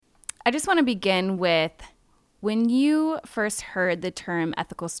I just want to begin with when you first heard the term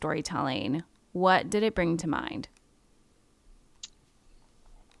ethical storytelling, what did it bring to mind?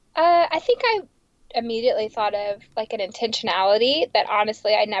 I think I immediately thought of like an intentionality that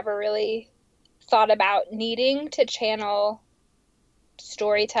honestly I never really thought about needing to channel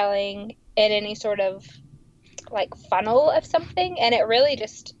storytelling in any sort of like funnel of something. And it really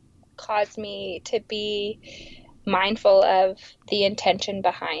just caused me to be mindful of the intention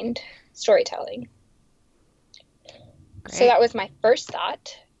behind storytelling. So Great. that was my first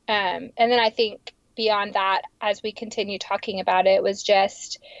thought. And then I think beyond that, as we continue talking about it, was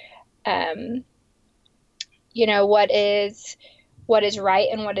just, um, what is right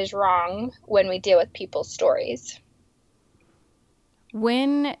and what is wrong when we deal with people's stories.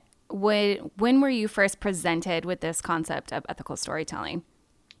 When when were you first presented with this concept of ethical storytelling?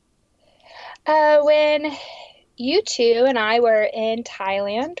 When you two and I were in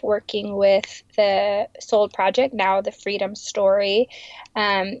Thailand working with the Soul Project, now the Freedom Story,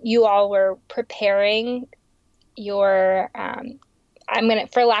 you all were preparing your,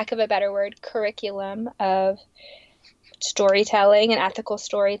 for lack of a better word, curriculum of storytelling and ethical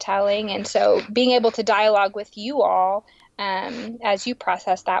storytelling. And so being able to dialogue with you all as you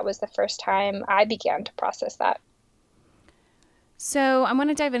process that was the first time I began to process that. So I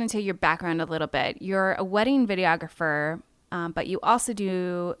want to dive into your background a little bit. You're a wedding videographer, but you also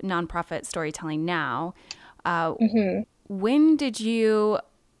do nonprofit storytelling now. Uh, hmm when did you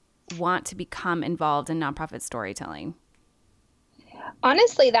want to become involved in nonprofit storytelling?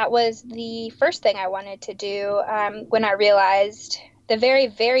 Honestly, that was the first thing I wanted to do when I realized the very,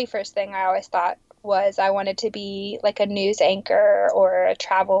 very first thing I always thought was I wanted to be like a news anchor or a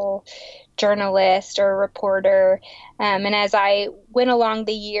travel journalist or a reporter. And as I went along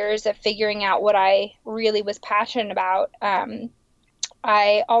the years of figuring out what I really was passionate about,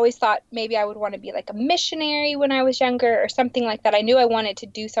 I always thought maybe I would want to be like a missionary when I was younger or something like that. I knew I wanted to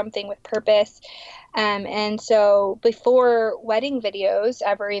do something with purpose. And so before wedding videos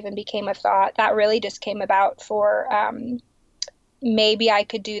ever even became a thought, that really just came about for maybe I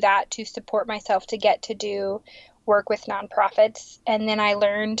could do that to support myself to get to do work with nonprofits. And then I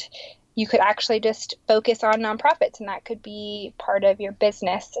learned you could actually just focus on nonprofits and that could be part of your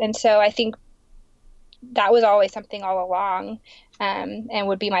business. And so I think that was always something all along and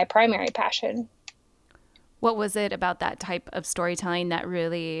would be my primary passion. What was it about that type of storytelling that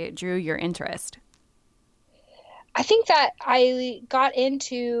really drew your interest? I think that I got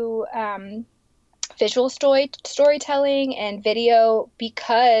into visual storytelling and video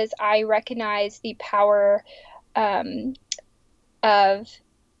because I recognize the power um, of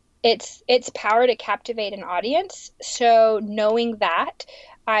its power to captivate an audience. So knowing that,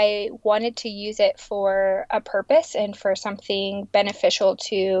 I wanted to use it for a purpose and for something beneficial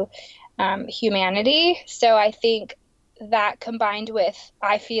to humanity. So I think that combined with,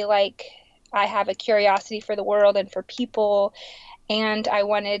 I feel like I have a curiosity for the world and for people, and I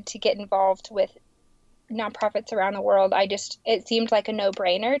wanted to get involved with nonprofits around the world. It seemed like a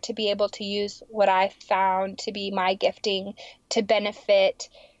no-brainer to be able to use what I found to be my gifting to benefit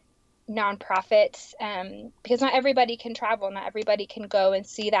nonprofits, because not everybody can travel, not everybody can go and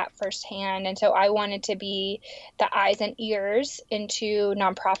see that firsthand. And so I wanted to be the eyes and ears into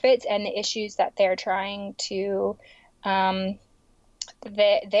nonprofits and the issues that they're trying to,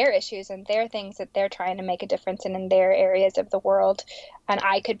 their issues and their things that they're trying to make a difference in their areas of the world. And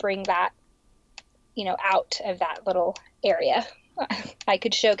I could bring that, out of that little area. I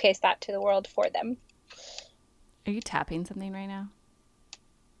could showcase that to the world for them. Are you tapping something right now?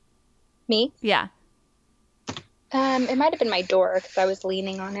 Me? Yeah. It might have been my door because I was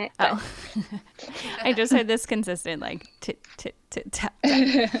leaning on it, but Oh. I just heard this consistent like tit tit tit tap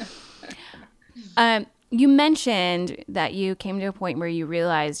tap. You mentioned that you came to a point where you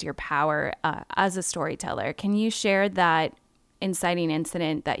realized your power as a storyteller. Can you share that inciting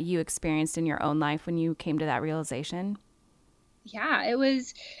incident that you experienced in your own life when you came to that realization? yeah, it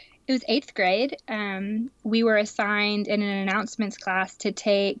was eighth grade. We were assigned in an announcements class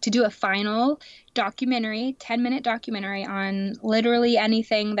to do a final documentary, 10-minute documentary on literally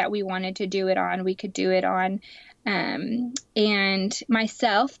anything that we wanted to do it on. We could do it on. And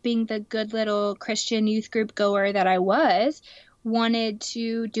myself, being the good little Christian youth group goer that I was, wanted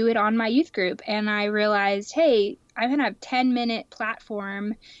to do it on my youth group. And I realized, hey, I'm going to have 10-minute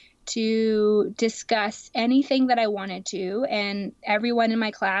platform to discuss anything that I wanted to, and everyone in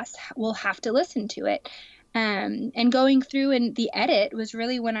my class will have to listen to it. And going through and the edit was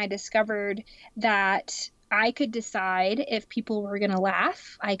really when I discovered that I could decide if people were going to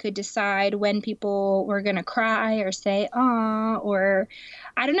laugh. I could decide when people were going to cry or say, "ah," or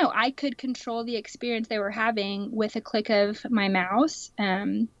I don't know. I could control the experience they were having with a click of my mouse.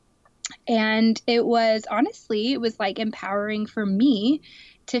 And it was honestly, it was like empowering for me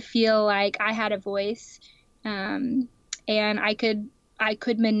to feel like I had a voice, and I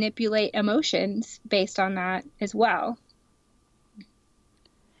could manipulate emotions based on that as well.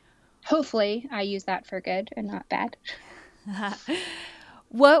 Hopefully, I use that for good and not bad.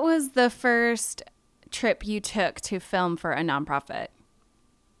 What was the first trip you took to film for a nonprofit?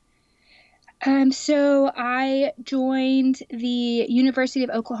 So I joined the University of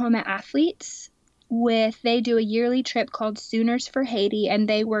Oklahoma Athletes they do a yearly trip called Sooners for Haiti, and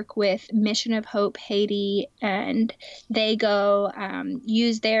they work with Mission of Hope Haiti, and they go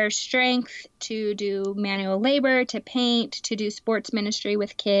use their strength to do manual labor, to paint, to do sports ministry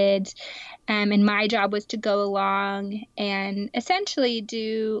with kids. And my job was to go along and essentially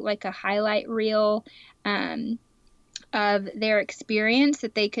do like a highlight reel of their experience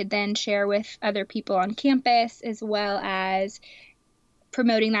that they could then share with other people on campus, as well as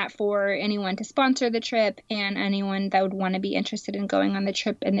promoting that for anyone to sponsor the trip and anyone that would want to be interested in going on the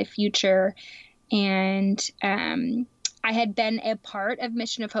trip in the future. And I had been a part of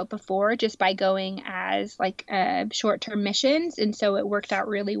Mission of Hope before just by going as like short-term missions. And so it worked out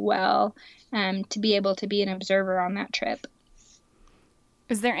really well to be able to be an observer on that trip.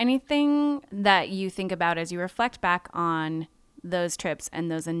 Is there anything that you think about as you reflect back on those trips and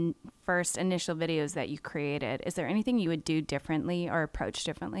those first initial videos that you created? Is there anything you would do differently or approach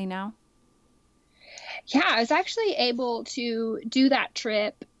differently now? Yeah, I was actually able to do that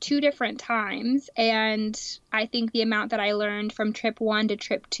trip 2 different times. And I think the amount that I learned from trip 1 to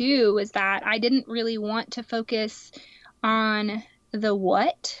trip 2 was that I didn't really want to focus on the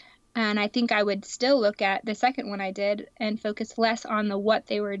what. And I think I would still look at the second one I did and focus less on the what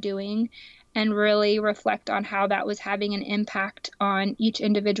they were doing and really reflect on how that was having an impact on each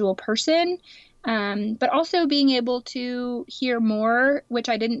individual person. But also being able to hear more, which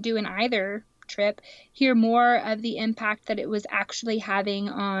I didn't do in either trip, hear more of the impact that it was actually having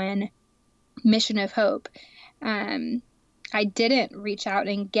on Mission of Hope. I didn't reach out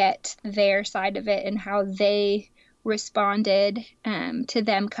and get their side of it and how they responded to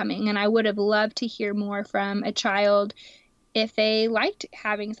them coming. And I would have loved to hear more from a child if they liked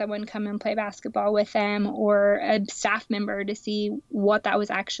having someone come and play basketball with them, or a staff member to see what that was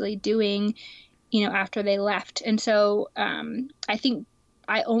actually doing, after they left. And so I think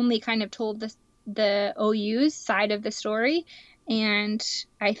I only kind of told the OU's side of the story. And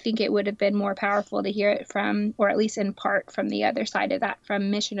I think it would have been more powerful to hear it from, or at least in part from the other side of that,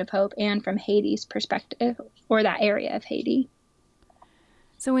 from Mission of Hope and from Haiti's perspective, or that area of Haiti.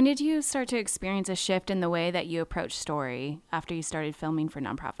 So when did you start to experience a shift in the way that you approach story after you started filming for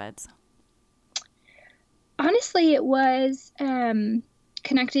nonprofits? Honestly, it was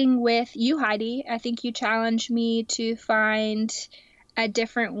connecting with you, Heidi. I think you challenged me to find a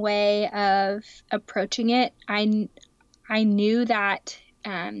different way of approaching it. I knew that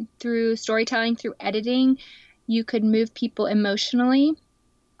through storytelling, through editing, you could move people emotionally.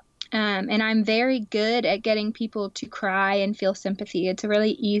 And I'm very good at getting people to cry and feel sympathy. It's a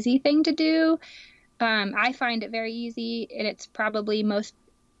really easy thing to do. I find it very easy, and it's probably most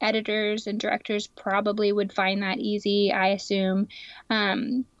editors and directors probably would find that easy, I assume.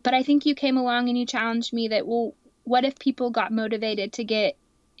 But I think you came along and you challenged me that, well, what if people got motivated to get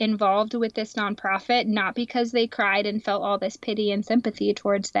involved with this nonprofit, not because they cried and felt all this pity and sympathy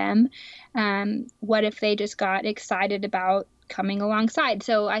towards them? What if they just got excited about coming alongside?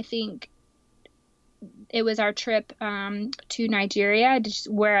 So I think it was our trip to Nigeria,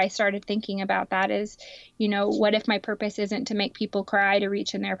 just where I started thinking about that is, what if my purpose isn't to make people cry, to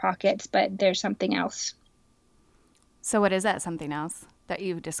reach in their pockets, but there's something else. So what is that something else that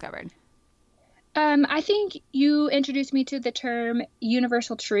you've discovered? I think you introduced me to the term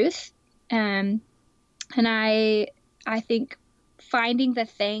universal truth. And I think finding the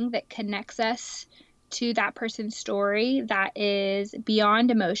thing that connects us to that person's story that is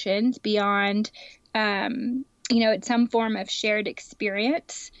beyond emotions, beyond, it's some form of shared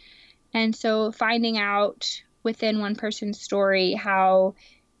experience. And so finding out within one person's story how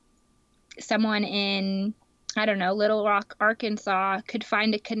someone in, I don't know, Little Rock, Arkansas could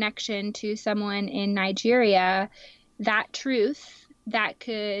find a connection to someone in Nigeria, that truth that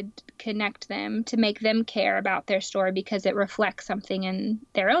could connect them to make them care about their story because it reflects something in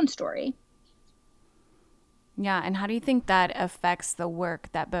their own story. Yeah, and how do you think that affects the work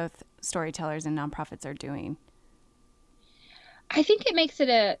that both storytellers and nonprofits are doing? I think it makes it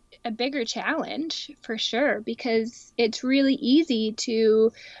a bigger challenge for sure, because it's really easy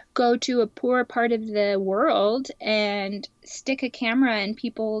to go to a poor part of the world and stick a camera in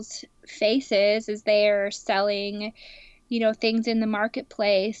people's faces as they're selling, things in the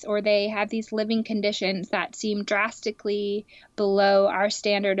marketplace, or they have these living conditions that seem drastically below our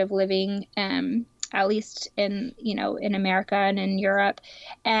standard of living, at least in America and in Europe.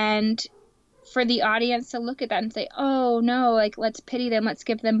 And for the audience to look at that and say, oh no, like, let's pity them, let's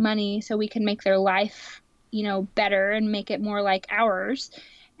give them money so we can make their life, better and make it more like ours.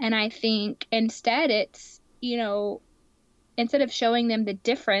 And I think instead it's, instead of showing them the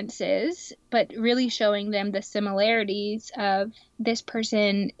differences, but really showing them the similarities of this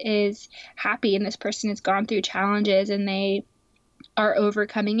person is happy and this person has gone through challenges and they are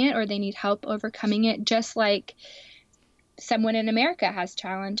overcoming it, or they need help overcoming it, just like someone in America has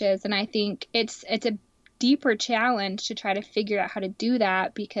challenges. And I think it's a deeper challenge to try to figure out how to do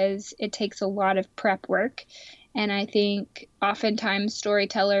that, because it takes a lot of prep work. And I think oftentimes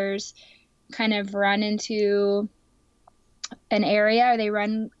storytellers kind of run into an area, or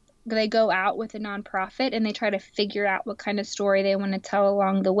they go out with a nonprofit and they try to figure out what kind of story they want to tell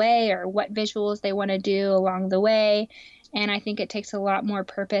along the way, or what visuals they want to do along the way. And I think it takes a lot more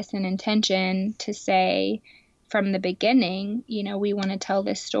purpose and intention to say from the beginning, we want to tell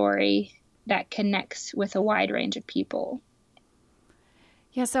this story that connects with a wide range of people.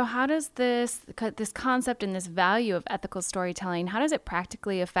 Yeah, so how does this concept and this value of ethical storytelling, how does it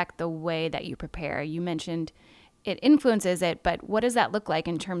practically affect the way that you prepare? You mentioned it influences it, but what does that look like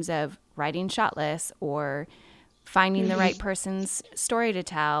in terms of writing shot lists, or finding the right person's story to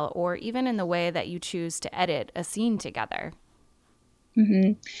tell, or even in the way that you choose to edit a scene together?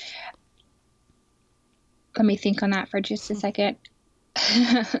 Mm-hmm. Let me think on that for just a second.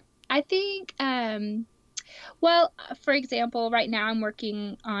 I think, well, for example, right now I'm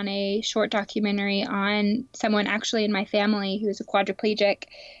working on a short documentary on someone actually in my family who's a quadriplegic,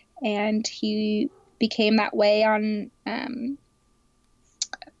 and he became that way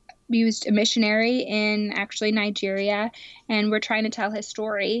he was a missionary in actually Nigeria, and we're trying to tell his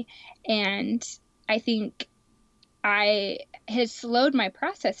story. And I think has slowed my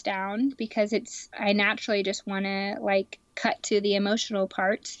process down, because I naturally just want to like cut to the emotional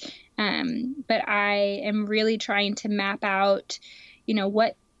parts. But I am really trying to map out,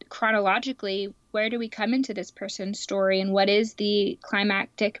 what chronologically, where do we come into this person's story, and what is the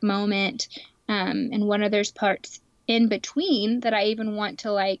climactic moment, and what are those parts in between that I even want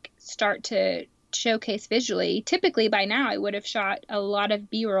to like start to showcase visually. Typically by now I would have shot a lot of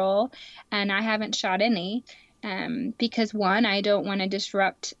B-roll, and I haven't shot any. Because one, I don't want to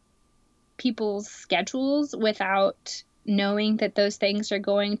disrupt people's schedules without knowing that those things are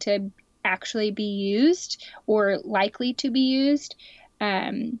going to actually be used or likely to be used.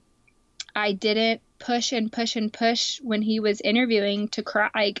 I didn't push and push and push when he was interviewing to cry.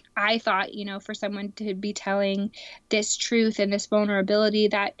 Like, I thought, for someone to be telling this truth and this vulnerability,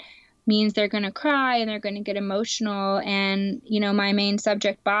 that means they're going to cry and they're going to get emotional. And, my main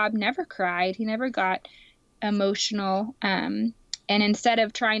subject, Bob, never cried. He never got emotional. And instead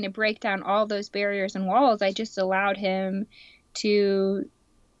of trying to break down all those barriers and walls, I just allowed him to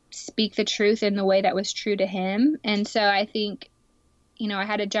speak the truth in the way that was true to him. And so I think, I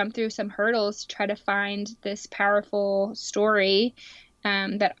had to jump through some hurdles to try to find this powerful story,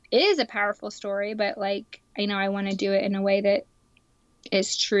 that is a powerful story, but I want to do it in a way that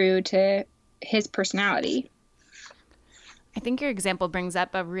is true to his personality. I think your example brings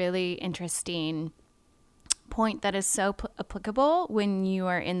up a really interesting point that is so applicable when you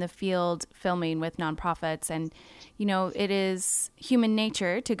are in the field filming with nonprofits. And, it is human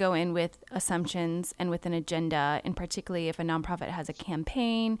nature to go in with assumptions and with an agenda, and particularly if a nonprofit has a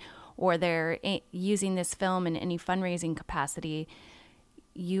campaign or they're using this film in any fundraising capacity,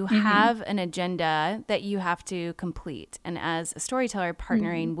 you have an agenda that you have to complete. And as a storyteller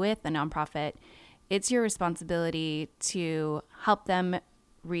partnering with a nonprofit, it's your responsibility to help them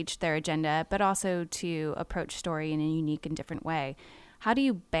reach their agenda, but also to approach story in a unique and different way. How do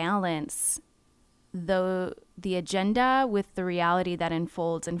you balance the agenda with the reality that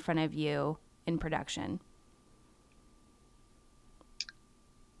unfolds in front of you in production?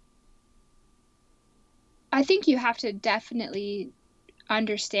 I think you have to definitely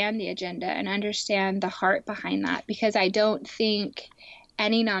understand the agenda and understand the heart behind that, because I don't think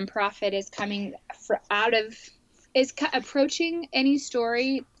any nonprofit is approaching any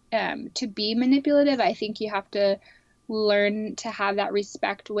story to be manipulative. I think you have to learn to have that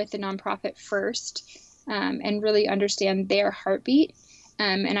respect with the nonprofit first, and really understand their heartbeat.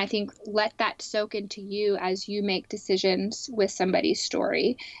 And I think let that soak into you as you make decisions with somebody's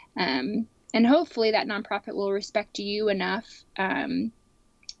story. And hopefully that nonprofit will respect you enough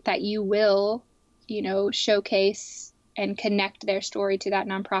that you will, showcase and connect their story to that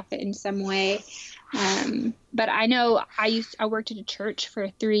nonprofit in some way. But I know I worked at a church for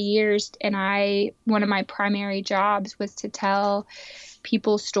 3 years, and one of my primary jobs was to tell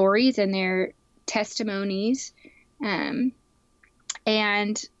people's stories and their testimonies.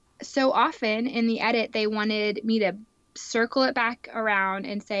 And so often in the edit, they wanted me to circle it back around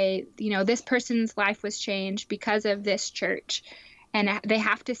and say, this person's life was changed because of this church. And they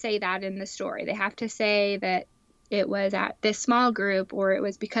have to say that in the story. They have to say that it was at this small group, or it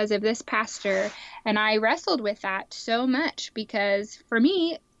was because of this pastor. And I wrestled with that so much, because for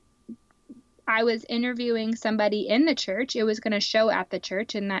me, I was interviewing somebody in the church. It was going to show at the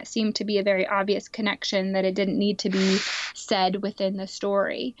church, and that seemed to be a very obvious connection that it didn't need to be said within the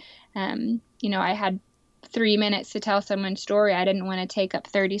story. I had 3 minutes to tell someone's story. I didn't want to take up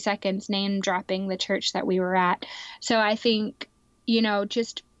 30 seconds name dropping the church that we were at. So I think,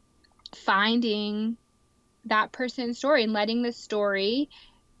 just finding that person's story and letting the story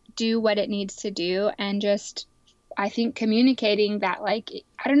do what it needs to do, and just, I think, communicating that,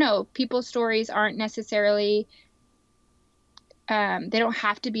 people's stories aren't necessarily, they don't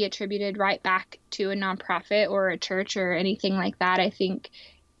have to be attributed right back to a nonprofit or a church or anything like that. I think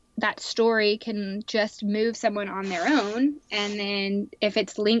that story can just move someone on their own. And then if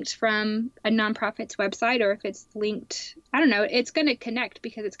it's linked from a nonprofit's website, or if it's linked, it's going to connect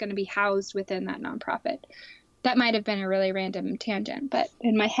because it's going to be housed within that nonprofit. That might have been a really random tangent, but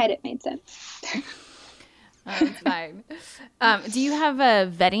in my head it made sense. That's fine. Do you have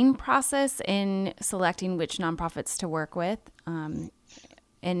a vetting process in selecting which nonprofits to work with,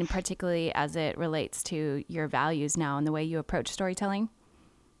 and particularly as it relates to your values now and the way you approach storytelling?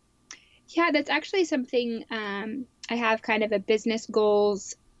 Yeah, that's actually something, I have kind of a business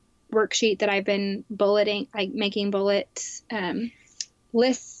goals worksheet that I've been bulleting, making bullets,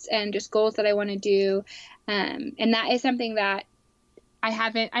 lists and just goals that I want to do. And that is something that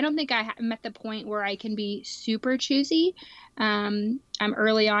I don't think I'm at the point where I can be super choosy. I'm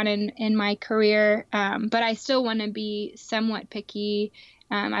early on in my career, but I still want to be somewhat picky.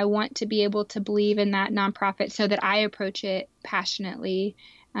 I want to be able to believe in that nonprofit so that I approach it passionately.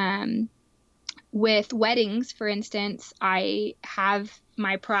 With weddings, for instance, I have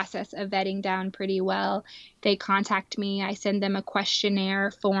my process of vetting down pretty well. They contact me. I send them a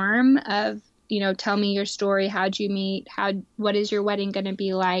questionnaire form of, tell me your story. How'd you meet? What is your wedding going to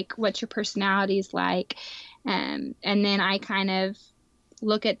be like? What's your personalities like? And then I kind of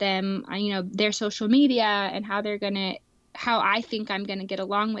look at them, their social media and how I think I'm going to get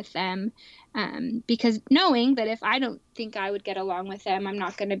along with them. Because knowing that if I don't think I would get along with them, I'm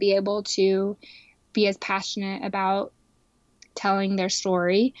not going to be able to be as passionate about telling their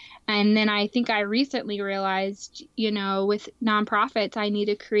story. And then I think I recently realized, with nonprofits, I need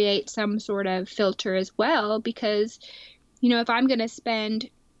to create some sort of filter as well, because, if I'm going to spend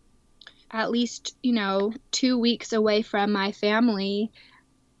at least, 2 weeks away from my family,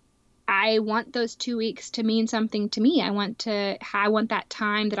 I want those 2 weeks to mean something to me. I want that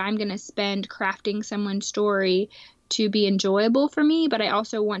time that I'm going to spend crafting someone's story to be enjoyable for me, but I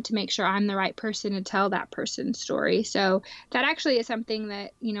also want to make sure I'm the right person to tell that person's story. So that actually is something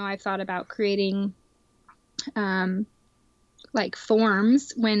that, I've thought about creating,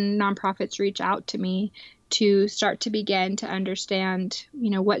 forms when nonprofits reach out to me to start to begin to understand,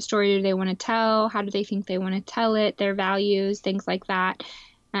 what story do they want to tell? How do they think they want to tell it? Their values, things like that.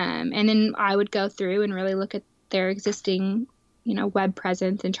 And then I would go through and really look at their existing, web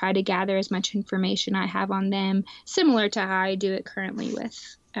presence and try to gather as much information I have on them, similar to how I do it currently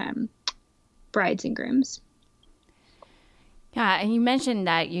with brides and grooms. Yeah, and you mentioned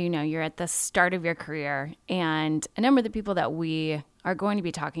that, you're at the start of your career, and a number of the people that we are going to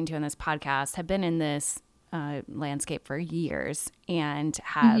be talking to in this podcast have been in this landscape for years and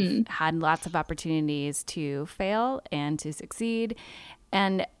have had lots of opportunities to fail and to succeed.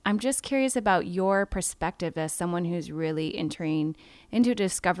 And I'm just curious about your perspective as someone who's really entering into a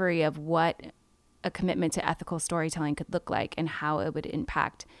discovery of what a commitment to ethical storytelling could look like and how it would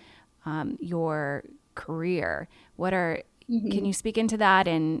impact your career. Can you speak into that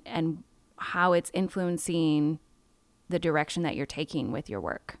and how it's influencing the direction that you're taking with your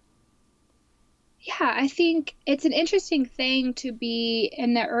work? Yeah, I think it's an interesting thing to be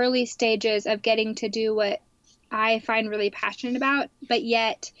in the early stages of getting to do what I find really passionate about, but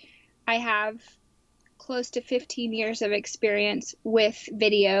yet I have close to 15 years of experience with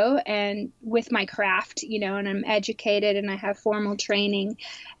video and with my craft, you know, and I'm educated and I have formal training.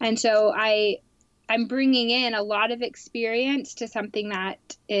 And so I'm bringing in a lot of experience to something that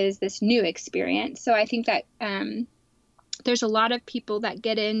is this new experience. So I think that there's a lot of people that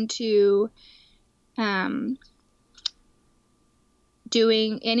get into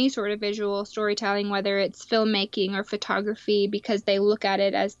doing any sort of visual storytelling, whether it's filmmaking or photography, because they look at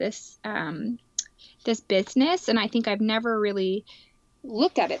it as this this business. And I think I've never really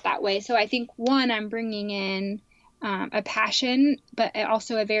looked at it that way. So I think, one, I'm bringing in a passion, but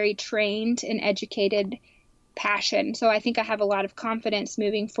also a very trained and educated passion. So I think I have a lot of confidence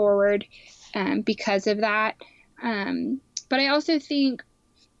moving forward because of that. But I also think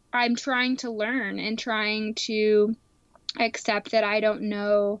I'm trying to learn and trying to accept that I don't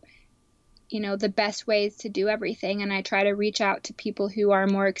know, you know, the best ways to do everything. And I try to reach out to people who are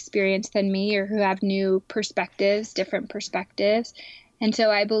more experienced than me or who have new perspectives, different perspectives. And so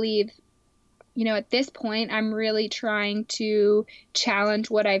I believe, you know, at this point, I'm really trying to challenge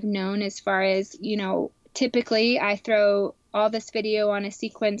what I've known as far as, you know, typically I throw all this video on a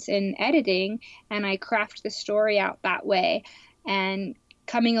sequence in editing and I craft the story out that way. And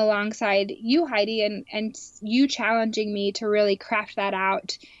coming alongside you, Heidi, and you challenging me to really craft that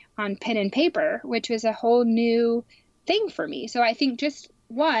out on pen and paper, which was a whole new thing for me. So I think just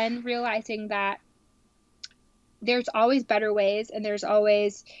one, realizing that there's always better ways and there's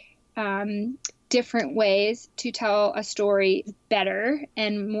always different ways to tell a story better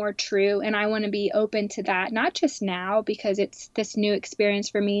and more true. And I want to be open to that, not just now because it's this new experience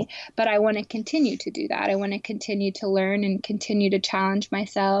for me, but I want to continue to do that. I want to continue to learn and continue to challenge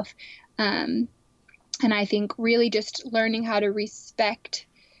myself. And I think really just learning how to respect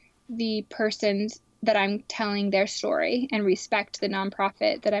the persons that I'm telling their story and respect the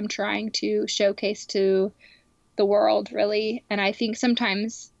nonprofit that I'm trying to showcase to the world, really. And I think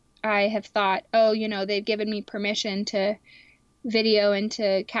sometimes I have thought, oh, you know, they've given me permission to video and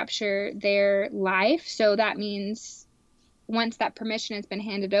to capture their life. So that means once that permission has been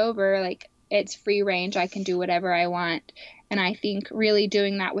handed over, like it's free range. I can do whatever I want. And I think really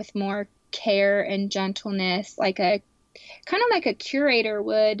doing that with more care and gentleness, like a kind of like a curator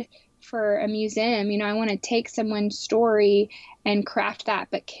would for a museum. You know, I want to take someone's story and craft that,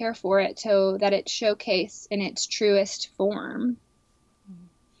 but care for it so that it's showcased in its truest form.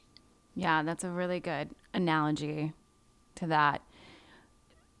 Yeah, that's a really good analogy to that.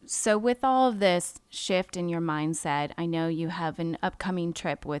 So with all of this shift in your mindset, I know you have an upcoming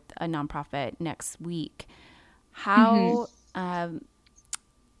trip with a nonprofit next week. How are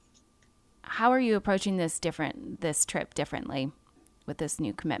you approaching this trip differently with this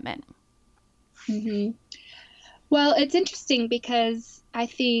new commitment? Well, it's interesting because I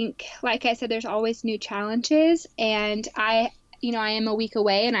think, like I said, there's always new challenges, and I am a week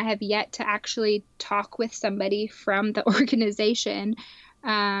away and I have yet to actually talk with somebody from the organization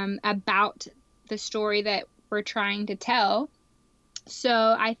about the story that we're trying to tell.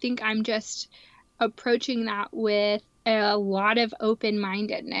 So I think I'm just approaching that with a lot of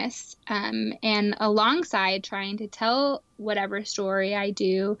open-mindedness, and alongside trying to tell whatever story I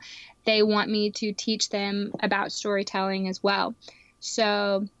do, they want me to teach them about storytelling as well.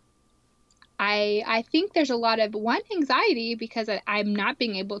 So I think there's a lot of anxiety because I'm not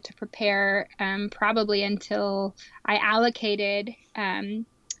being able to prepare probably until I allocated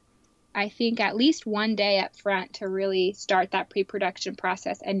I think at least one day up front to really start that pre-production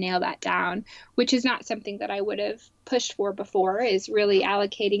process and nail that down, which is not something that I would have pushed for before, is really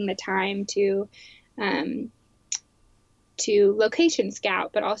allocating the time to location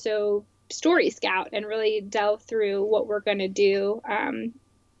scout, but also story scout and really delve through what we're going to do.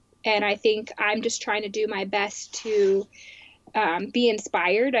 And I think I'm just trying to do my best to be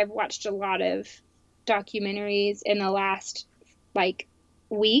inspired. I've watched a lot of documentaries in the last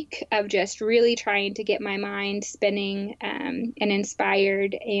week of just really trying to get my mind spinning and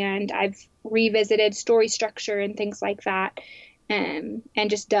inspired. And I've revisited story structure and things like that, and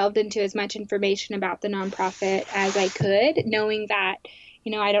just delved into as much information about the nonprofit as I could, knowing that,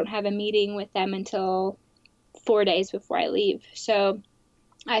 I don't have a meeting with them until 4 days before I leave. So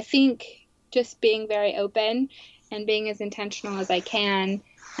I think just being very open and being as intentional as I can,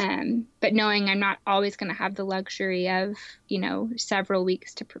 but knowing I'm not always going to have the luxury of, several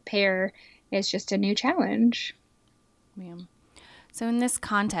weeks to prepare is just a new challenge. Yeah. So in this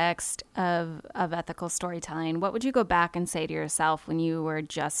context of ethical storytelling, what would you go back and say to yourself when you were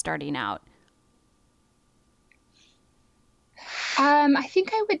just starting out? I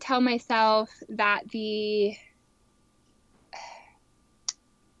think I would tell myself that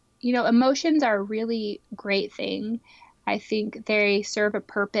emotions are a really great thing. I think they serve a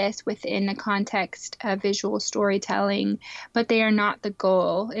purpose within the context of visual storytelling, but they are not the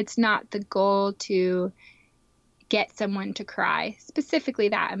goal. It's not the goal to get someone to cry, specifically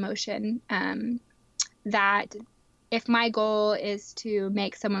that emotion. That if my goal is to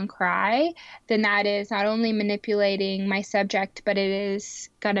make someone cry, then that is not only manipulating my subject, but it is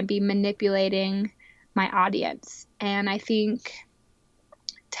going to be manipulating my audience. And I think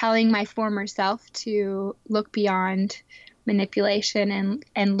telling my former self to look beyond manipulation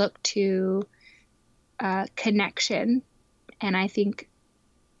and look to connection. And I think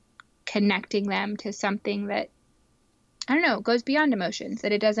connecting them to something that, I don't know, goes beyond emotions,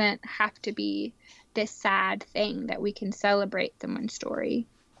 that it doesn't have to be this sad thing, that we can celebrate someone's story.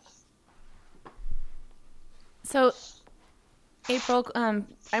 So, April,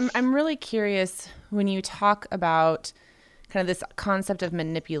 I'm really curious when you talk about kind of this concept of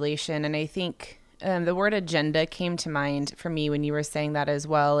manipulation, and I think the word agenda came to mind for me when you were saying that as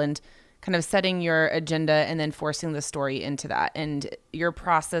well, and kind of setting your agenda and then forcing the story into that, and your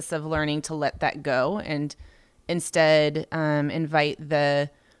process of learning to let that go and instead invite the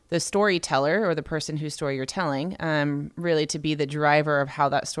storyteller or the person whose story you're telling really to be the driver of how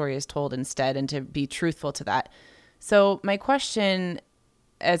that story is told instead, and to be truthful to that. So my question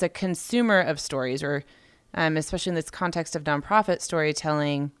as a consumer of stories, or especially in this context of nonprofit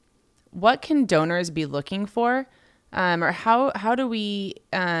storytelling, what can donors be looking for? Or how do we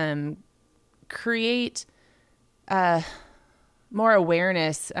create more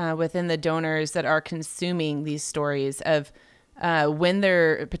awareness within the donors that are consuming these stories of when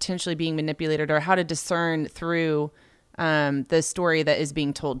they're potentially being manipulated, or how to discern through the story that is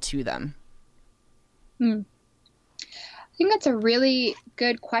being told to them? I think that's a really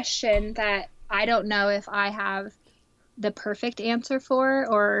good question that I don't know if I have the perfect answer for,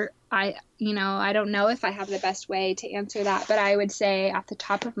 or I don't know if I have the best way to answer that, but I would say off the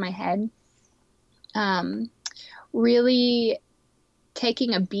top of my head, really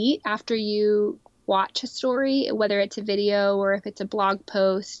taking a beat after you watch a story, whether it's a video or if it's a blog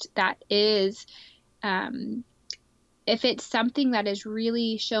post, that is, if it's something that is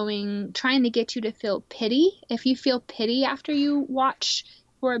really trying to get you to feel pity, if you feel pity after you watch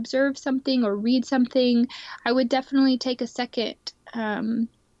or observe something or read something, I would definitely take a second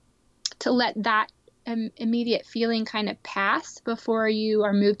to let that immediate feeling kind of pass before you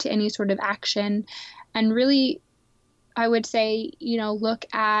are moved to any sort of action. And really, I would say, look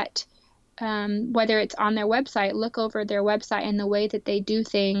at whether it's on their website, look over their website and the way that they do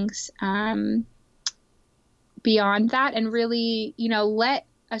things beyond that, and really, let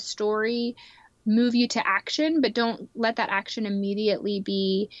a story move you to action, but don't let that action immediately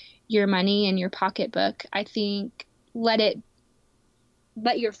be your money and your pocketbook. I think let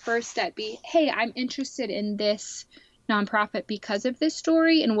your first step be, hey, I'm interested in this nonprofit because of this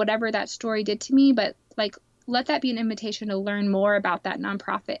story and whatever that story did to me, but let that be an invitation to learn more about that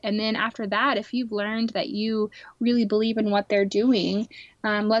nonprofit. And then after that, if you've learned that you really believe in what they're doing,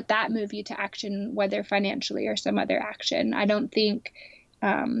 let that move you to action, whether financially or some other action. I don't think,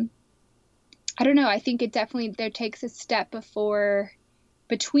 I don't know. I think it definitely, there takes a step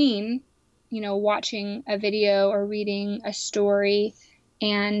between, watching a video or reading a story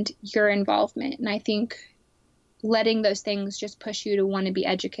and your involvement. And I think letting those things just push you to want to be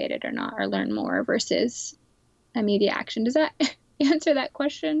educated or not, or learn more versus immediate action. Does that answer that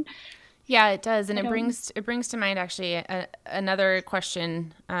question? Yeah, it does. And it brings to mind actually another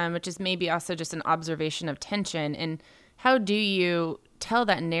question, which is maybe also just an observation of tension. And how do you tell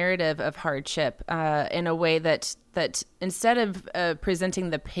that narrative of hardship in a way that instead of presenting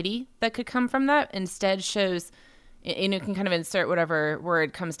the pity that could come from that, instead shows, you can kind of insert whatever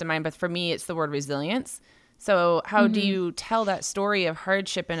word comes to mind, but for me, it's the word resilience. So how do you tell that story of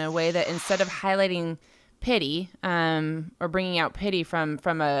hardship in a way that instead of highlighting pity or bringing out pity from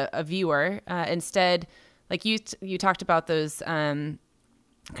a viewer, instead, like you talked about those kind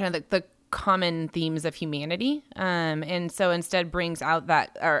of the common themes of humanity, and so instead brings out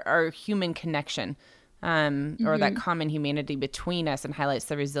that our human connection or that common humanity between us, and highlights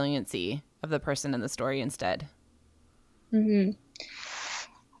the resiliency of the person in the story instead. I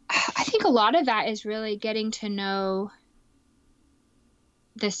think a lot of that is really getting to know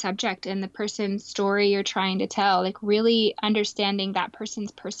the subject and the person's story you're trying to tell, really understanding that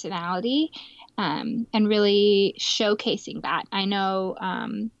person's personality, and really showcasing that. I know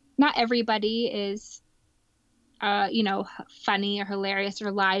not everybody is funny or hilarious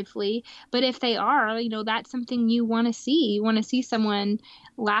or lively. But if they are, that's something you want to see. You want to see someone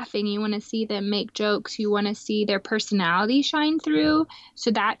laughing. You want to see them make jokes. You want to see their personality shine through. So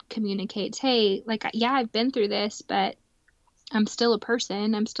that communicates, hey, like, yeah, I've been through this, but I'm still a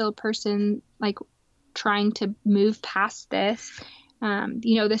person. I'm still a person, like, trying to move past this.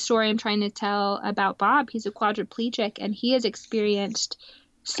 The story I'm trying to tell about Bob, he's a quadriplegic and he has experienced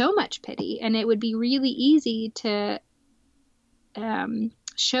so much pity, and it would be really easy to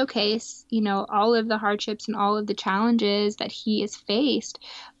showcase, all of the hardships and all of the challenges that he has faced.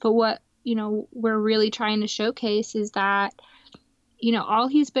 But what, we're really trying to showcase is that, all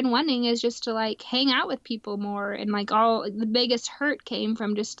he's been wanting is just to, like, hang out with people more. And, like, all the biggest hurt came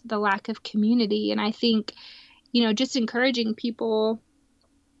from just the lack of community. And I think, just encouraging people,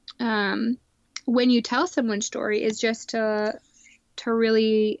 when you tell someone's story, is just to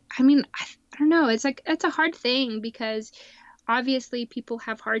really, I don't know, it's like, it's a hard thing, because obviously people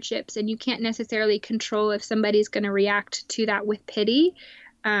have hardships and you can't necessarily control if somebody's going to react to that with pity.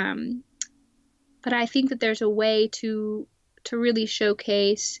 But I think that there's a way to really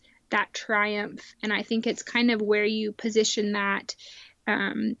showcase that triumph. And I think it's kind of where you position that,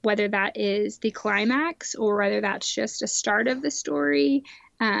 whether that is the climax or whether that's just a start of the story.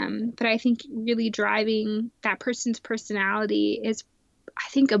 But I think really driving that person's personality is, I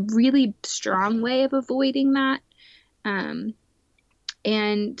think, a really strong way of avoiding that. And,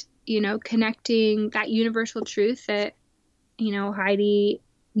 connecting that universal truth that, Heidi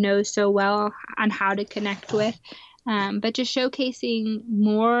knows so well on how to connect with. But just showcasing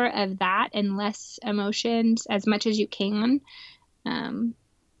more of that and less emotions as much as you can. I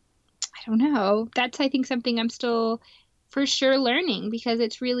don't know. That's, I think, something I'm still for sure learning, because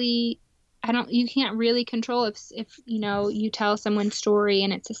it's really, you can't really control if you tell someone's story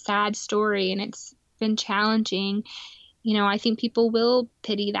and it's a sad story and it's been challenging. I think people will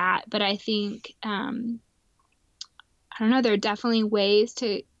pity that, but I think, I don't know, there are definitely ways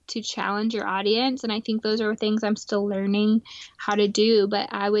to challenge your audience. And I think those are things I'm still learning how to do. But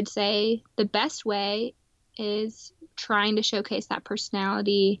I would say the best way is trying to showcase that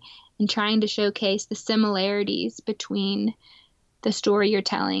personality and trying to showcase the similarities between the story you're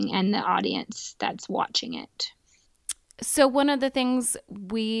telling and the audience that's watching it. So one of the things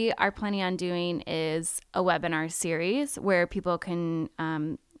we are planning on doing is a webinar series where people can,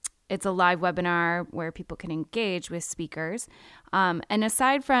 it's a live webinar where people can engage with speakers. And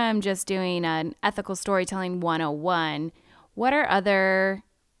aside from just doing an ethical storytelling 101, what are other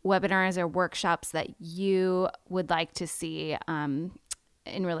webinars or workshops that you would like to see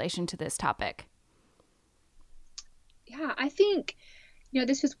in relation to this topic? Yeah, I think,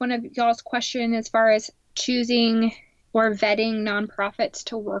 this was one of y'all's question as far as choosing or vetting nonprofits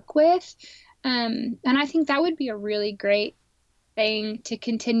to work with. And I think that would be a really great thing to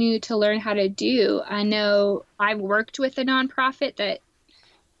continue to learn how to do. I know I've worked with a nonprofit that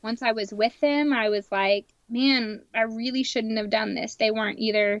once I was with them, I was like, man, I really shouldn't have done this. They weren't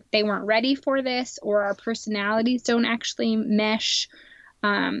ready for this, or our personalities don't actually mesh.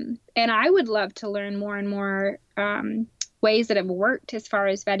 And I would love to learn more and more ways that have worked as far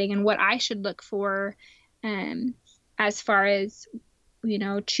as vetting and what I should look for as far as,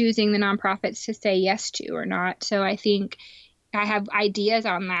 choosing the nonprofits to say yes to or not. So I think I have ideas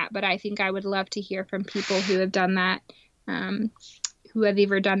on that, but I think I would love to hear from people who have done that, who have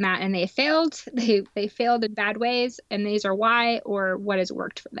either done that and they failed in bad ways, and these are why, or what has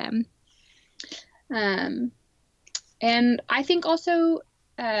worked for them. And I think also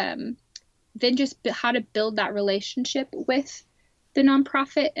then just how to build that relationship with the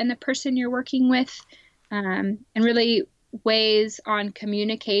nonprofit and the person you're working with, and really ways on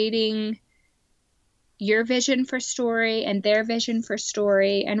communicating your vision for story and their vision for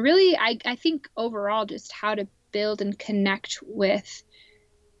story. And really, I think overall just how to build and connect with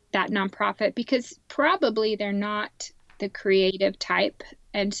that nonprofit, because probably they're not the creative type.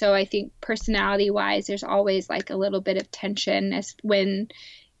 And so I think personality wise, there's always like a little bit of tension as when,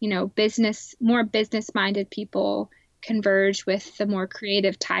 more business minded people converge with the more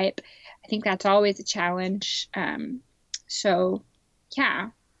creative type. I think that's always a challenge. So yeah,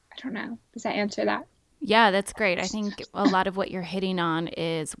 I don't know. Does that answer that? Yeah, that's great. I think a lot of what you're hitting on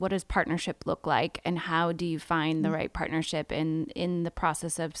is, what does partnership look like, and how do you find the right partnership in the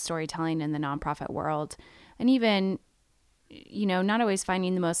process of storytelling in the nonprofit world? And even, not always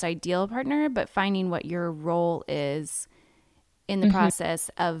finding the most ideal partner, but finding what your role is in the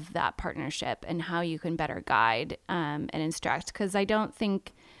process of that partnership and how you can better guide and instruct. Because I don't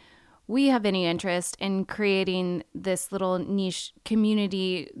think we have any interest in creating this little niche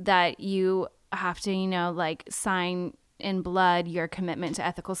community that you have to, like sign in blood your commitment to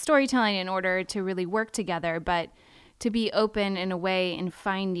ethical storytelling in order to really work together, but to be open in a way in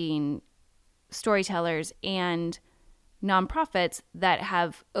finding storytellers and nonprofits that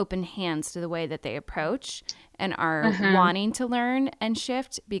have open hands to the way that they approach and are wanting to learn and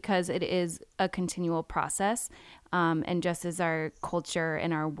shift, because it is a continual process. And just as our culture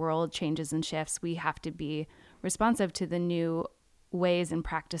and our world changes and shifts, we have to be responsive to the new ways and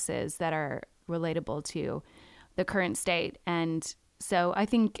practices that are relatable to the current state. And so I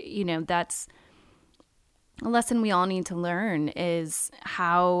think, that's a lesson we all need to learn, is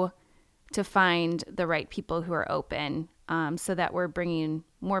how to find the right people who are open, so that we're bringing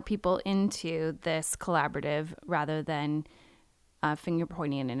more people into this collaborative rather than finger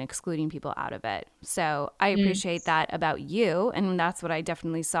pointing and excluding people out of it. So I appreciate that about you. And that's what I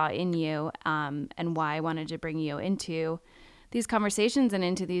definitely saw in you, and why I wanted to bring you into these conversations and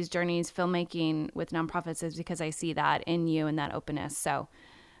into these journeys filmmaking with nonprofits, is because I see that in you and that openness. So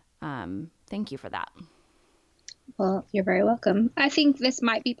thank you for that. Well, you're very welcome. I think this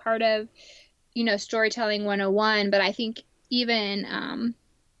might be part of, Storytelling 101, but I think even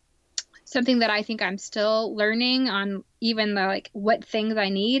something that I think I'm still learning on, even the what things I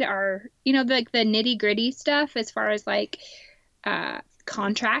need are, the nitty gritty stuff as far as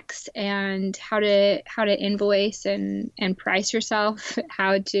contracts and how to invoice and price yourself,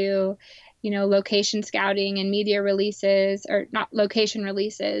 how to, location scouting and media releases, or not location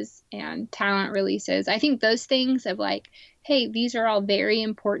releases and talent releases. I think those things of hey, these are all very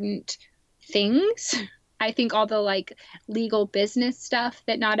important things. I think all the legal business stuff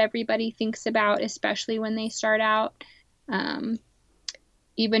that not everybody thinks about, especially when they start out,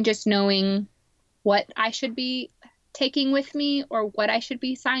 even just knowing what I should be taking with me or what I should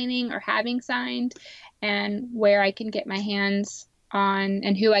be signing or having signed, and where I can get my hands on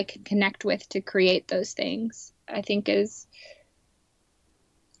and who I can connect with to create those things, I think is,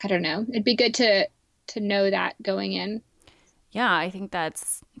 I don't know, it'd be good to know that going in. Yeah, I think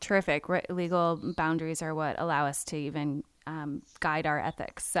that's terrific. Legal boundaries are what allow us to even guide our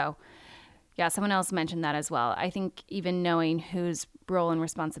ethics. So yeah, someone else mentioned that as well. I think even knowing whose role and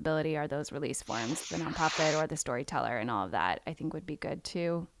responsibility are those release forms, the nonprofit or the storyteller and all of that, I think would be good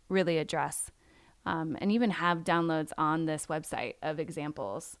to really address, and even have downloads on this website of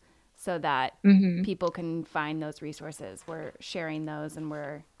examples so that people can find those resources. We're sharing those and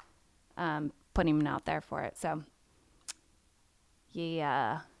we're putting them out there for it. So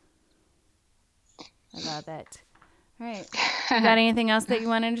yeah, I love it. All right. Got anything else that you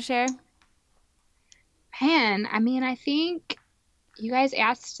wanted to share? Man, I mean, I think you guys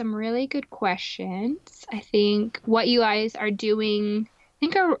asked some really good questions. I think what you guys are doing,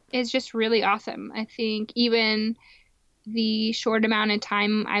 is just really awesome. I think even the short amount of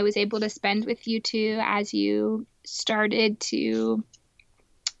time I was able to spend with you two as you started to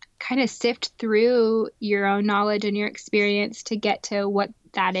kind of sift through your own knowledge and your experience to get to what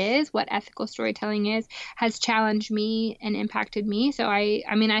that is, what ethical storytelling is, has challenged me and impacted me. So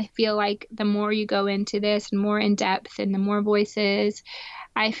I feel like the more you go into this and more in depth and the more voices,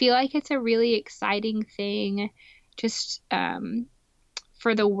 I feel like it's a really exciting thing just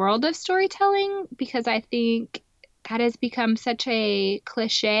for the world of storytelling, because I think that has become such a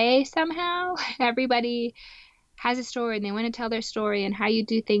cliche somehow. Everybody has a story and they want to tell their story, and how you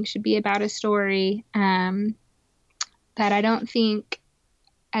do things should be about a story, that I don't think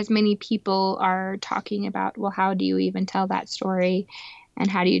as many people are talking about, well, how do you even tell that story and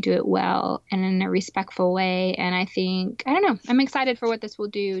how do you do it well and in a respectful way? And I think, I don't know, I'm excited for what this will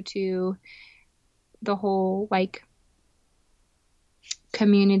do to the whole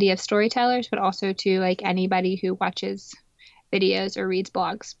community of storytellers, but also to anybody who watches videos or reads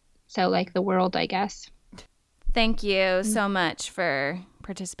blogs. So the world, I guess. Thank you so much for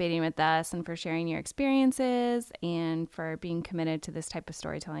participating with us and for sharing your experiences and for being committed to this type of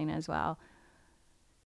storytelling as well.